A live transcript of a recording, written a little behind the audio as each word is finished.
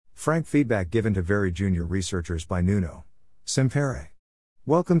Frank feedback given to very junior researchers by NunoSempere.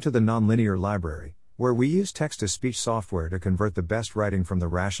 Welcome to the Nonlinear Library, where we use text-to-speech software to convert the best writing from the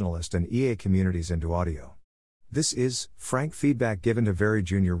rationalist and EA communities into audio. This is Frank feedback given to very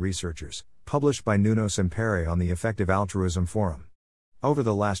junior researchers, published by NunoSempere on the Effective Altruism Forum. Over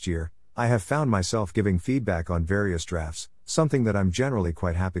the last year, I have found myself giving feedback on various drafts, something that I'm generally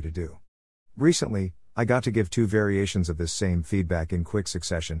quite happy to do. Recently, I got to give 2 variations of this same feedback in quick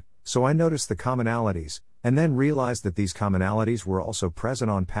succession, so I noticed the commonalities, and then realized that these commonalities were also present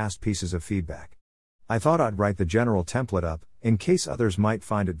on past pieces of feedback. I thought I'd write the general template up, in case others might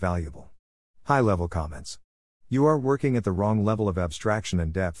find it valuable. High-level comments. You are working at the wrong level of abstraction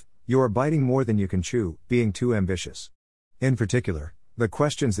and depth, you are biting more than you can chew, being too ambitious. In particular, the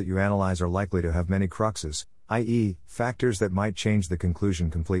questions that you analyze are likely to have many cruxes, i.e., factors that might change the conclusion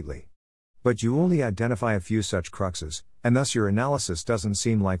completely. But you only identify a few such cruxes, and thus your analysis doesn't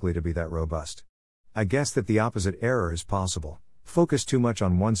seem likely to be that robust. I guess that the opposite error is possible. Focus too much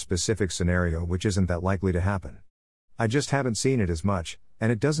on one specific scenario which isn't that likely to happen. I just haven't seen it as much,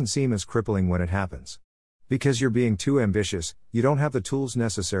 and it doesn't seem as crippling when it happens. Because you're being too ambitious, you don't have the tools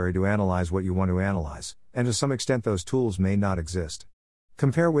necessary to analyze what you want to analyze, and to some extent those tools may not exist.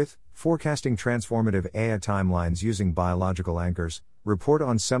 Compare with Forecasting Transformative AI Timelines Using Biological Anchors, Report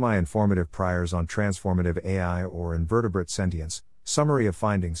on Semi-Informative Priors on Transformative AI or Invertebrate Sentience, Summary of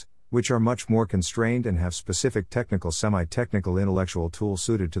Findings, which are much more constrained and have specific technical semi-technical intellectual tools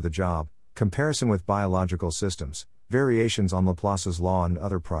suited to the job, comparison with biological systems, variations on Laplace's law and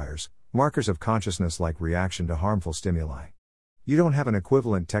other priors, markers of consciousness like reaction to harmful stimuli. You don't have an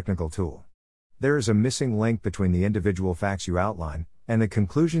equivalent technical tool. There is a missing link between the individual facts you outline, and the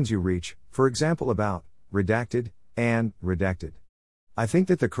conclusions you reach, for example about redacted and redacted. I think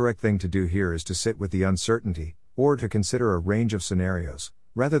that the correct thing to do here is to sit with the uncertainty, or to consider a range of scenarios,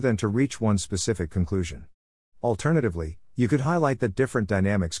 rather than to reach one specific conclusion. Alternatively, you could highlight that different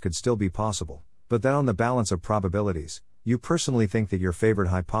dynamics could still be possible, but that on the balance of probabilities, you personally think that your favored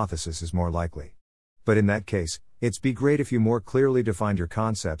hypothesis is more likely. But in that case, it'd be great if you more clearly defined your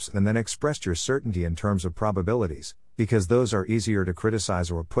concepts and then expressed your certainty in terms of probabilities, because those are easier to criticize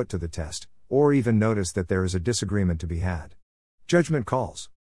or put to the test, or even notice that there is a disagreement to be had. Judgment calls.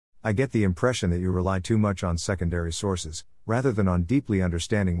 I get the impression that you rely too much on secondary sources, rather than on deeply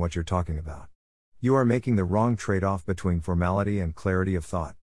understanding what you're talking about. You are making the wrong trade-off between formality and clarity of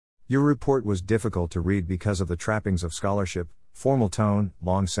thought. Your report was difficult to read because of the trappings of scholarship, formal tone,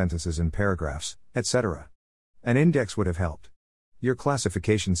 long sentences and paragraphs, etc. An index would have helped. Your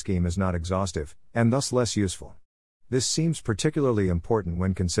classification scheme is not exhaustive, and thus less useful. This seems particularly important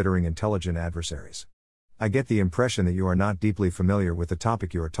when considering intelligent adversaries. I get the impression that you are not deeply familiar with the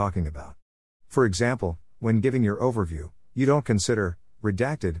topic you are talking about. For example, when giving your overview, you don't consider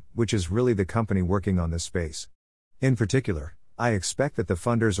redacted, which is really the company working on this space. In particular, I expect that the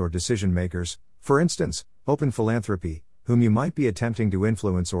funders or decision makers, for instance, Open Philanthropy, whom you might be attempting to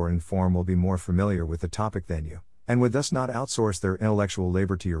influence or inform will be more familiar with the topic than you, and would thus not outsource their intellectual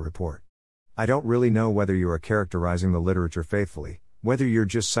labor to your report. I don't really know whether you are characterizing the literature faithfully, whether you're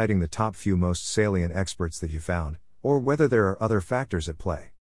just citing the top few most salient experts that you found, or whether there are other factors at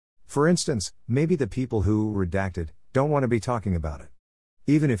play. For instance, maybe the people who redacted don't want to be talking about it.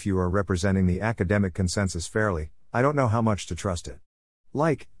 Even if you are representing the academic consensus fairly, I don't know how much to trust it.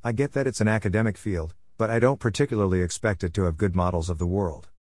 I get that it's an academic field, but I don't particularly expect it to have good models of the world.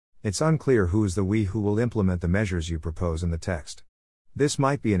 It's unclear who is the we who will implement the measures you propose in the text. This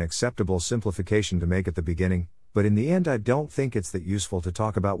might be an acceptable simplification to make at the beginning, but in the end I don't think it's that useful to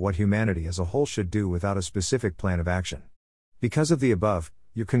talk about what humanity as a whole should do without a specific plan of action. Because of the above,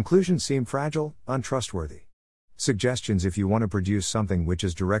 your conclusions seem fragile, untrustworthy. Suggestions if you want to produce something which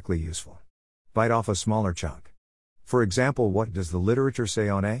is directly useful. Bite off a smaller chunk. For example, what does the literature say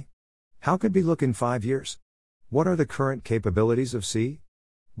on A? How could B look in 5 years? What are the current capabilities of C?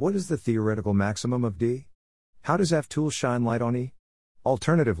 What is the theoretical maximum of D? How does F tools shine light on E?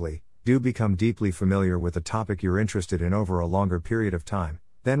 Alternatively, do become deeply familiar with the topic you're interested in over a longer period of time,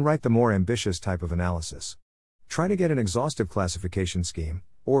 then write the more ambitious type of analysis. Try to get an exhaustive classification scheme,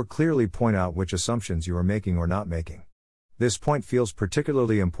 or clearly point out which assumptions you are making or not making. This point feels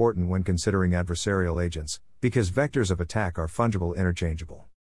particularly important when considering adversarial agents, because vectors of attack are fungible interchangeable.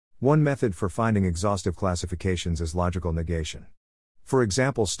 One method for finding exhaustive classifications is logical negation. For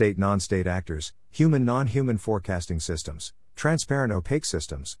example, state non-state actors, human non-human forecasting systems, transparent opaque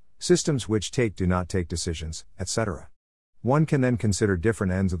systems, systems which do not take decisions, etc. One can then consider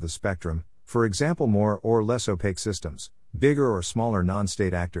different ends of the spectrum, for example more or less opaque systems, bigger or smaller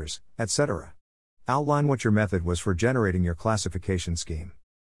non-state actors, etc. Outline what your method was for generating your classification scheme.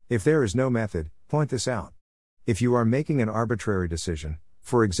 If there is no method, point this out. If you are making an arbitrary decision,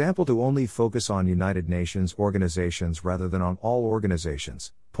 for example to only focus on United Nations organizations rather than on all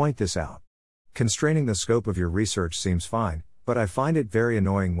organizations, point this out. Constraining the scope of your research seems fine, but I find it very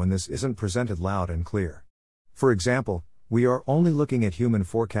annoying when this isn't presented loud and clear. For example, we are only looking at human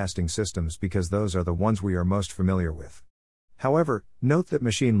forecasting systems because those are the ones we are most familiar with. However, note that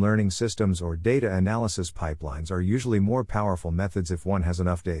machine learning systems or data analysis pipelines are usually more powerful methods if one has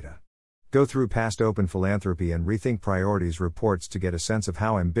enough data. Go through past Open Philanthropy and Rethink Priorities reports to get a sense of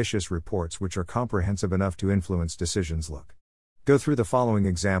how ambitious reports which are comprehensive enough to influence decisions look. Go through the following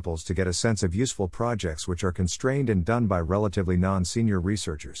examples to get a sense of useful projects which are constrained and done by relatively non-senior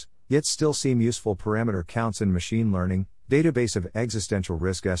researchers, yet still seem useful: parameter counts in machine learning, database of existential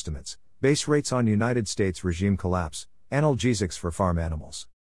risk estimates, base rates on United States regime collapse, analgesics for farm animals.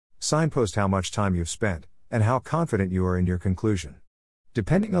 Signpost how much time you've spent, and how confident you are in your conclusion.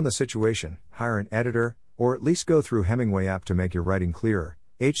 Depending on the situation, hire an editor, or at least go through Hemingway app to make your writing clearer.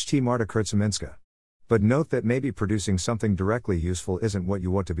 H.T. Marta Kurtzeminska. But note that maybe producing something directly useful isn't what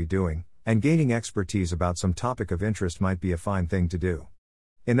you ought to be doing, and gaining expertise about some topic of interest might be a fine thing to do.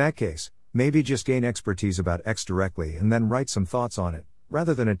 In that case, maybe just gain expertise about X directly and then write some thoughts on it,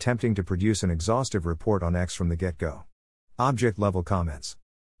 rather than attempting to produce an exhaustive report on X from the get-go. Object-level comments.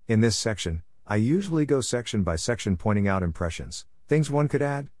 In this section, I usually go section by section pointing out impressions, things one could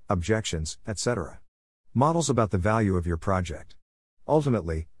add, objections, etc. Models about the value of your project.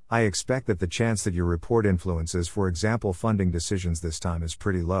 Ultimately, I expect that the chance that your report influences, for example, funding decisions this time is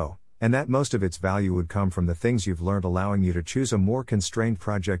pretty low, and that most of its value would come from the things you've learned, allowing you to choose a more constrained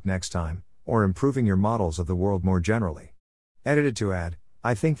project next time, or improving your models of the world more generally. Edited to add,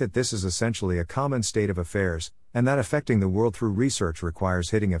 I think that this is essentially a common state of affairs, and that affecting the world through research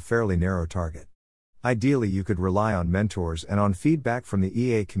requires hitting a fairly narrow target. Ideally, you could rely on mentors and on feedback from the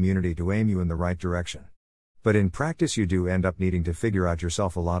EA community to aim you in the right direction. But in practice you do end up needing to figure out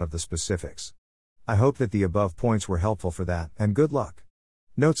yourself a lot of the specifics. I hope that the above points were helpful for that, and good luck.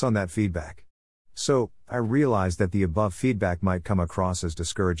 Notes on that feedback. So, I realize that the above feedback might come across as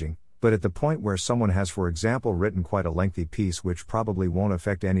discouraging, but at the point where someone has, for example, written quite a lengthy piece which probably won't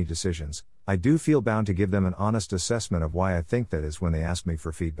affect any decisions, I do feel bound to give them an honest assessment of why I think that is when they ask me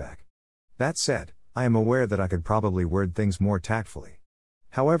for feedback. That said, I am aware that I could probably word things more tactfully.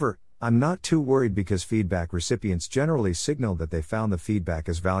 However, I'm not too worried because feedback recipients generally signal that they found the feedback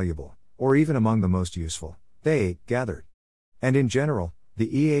as valuable, or even among the most useful, they gathered. And in general,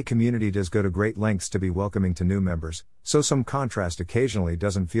 the EA community does go to great lengths to be welcoming to new members, so some contrast occasionally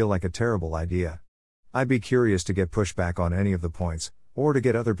doesn't feel like a terrible idea. I'd be curious to get pushback on any of the points, or to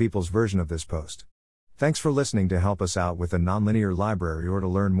get other people's version of this post. Thanks for listening. To help us out with the nonlinear library or to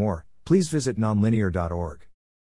learn more, please visit nonlinear.org.